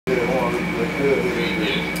That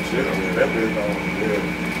bitch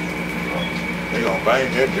they gonna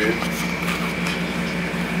bang that bitch.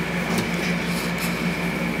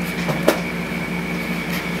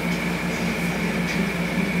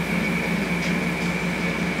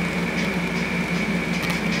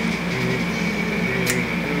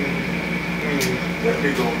 That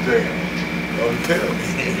bitch gonna jam. Don't tell me.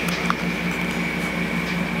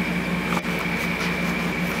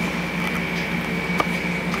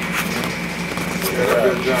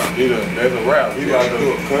 That's a wrap. He about to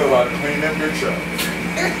do a cut, about to clean that bitch up.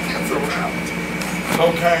 That's a wrap.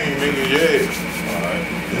 Cocaine, nigga, yeah. Alright.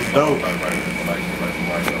 It's dope.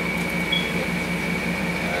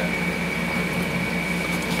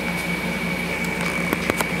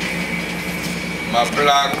 My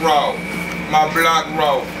black roll. My black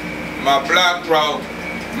roll. My black roll.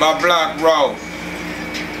 My black roll.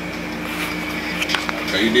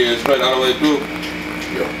 Okay, you did it straight all the way through?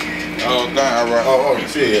 Yeah. Oh, damn, all right. Oh,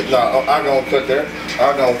 shit. Nah, I gonna cut that.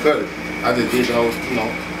 I gonna cut it. I just did those, you know.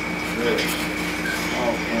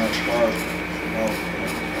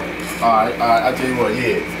 Alright, I tell you what,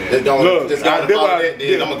 yeah. Look, just got to follow that,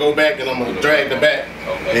 then I'm gonna go back and I'm gonna drag the back.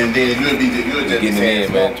 Okay. And then you'll just getting it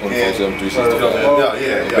in, man. 24/7, 365.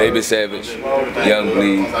 Yeah. Baby Savage, Young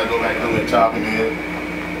Bleed. I go back through and chop him in.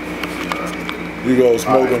 You go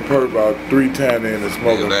smoking perp about 3 times in and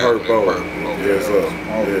smoking perp over. Yes, sir.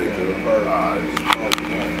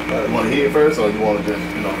 You want to hit it first, or you want to just,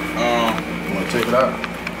 you know, you want to check it out?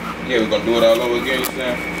 Yeah, we're gonna do it all over again, you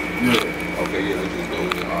saying? Yeah. Okay, yeah, let's just go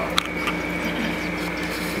with it.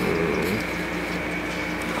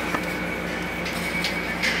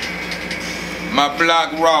 My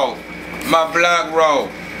black roll, my black roll,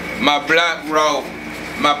 my black roll,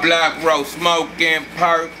 my black roll, smoking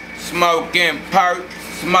perp, smoking perp,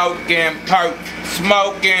 smoking perp,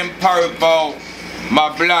 smoking purple. My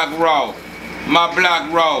black roll, my black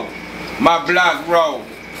roll, my black roll,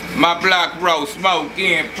 my black roll,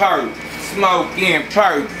 smoking perp, smoking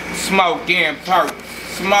perp, smoking perp,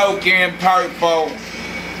 smoking purple.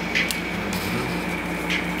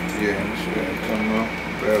 Yeah, I'm sure I come up,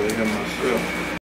 barely hear myself.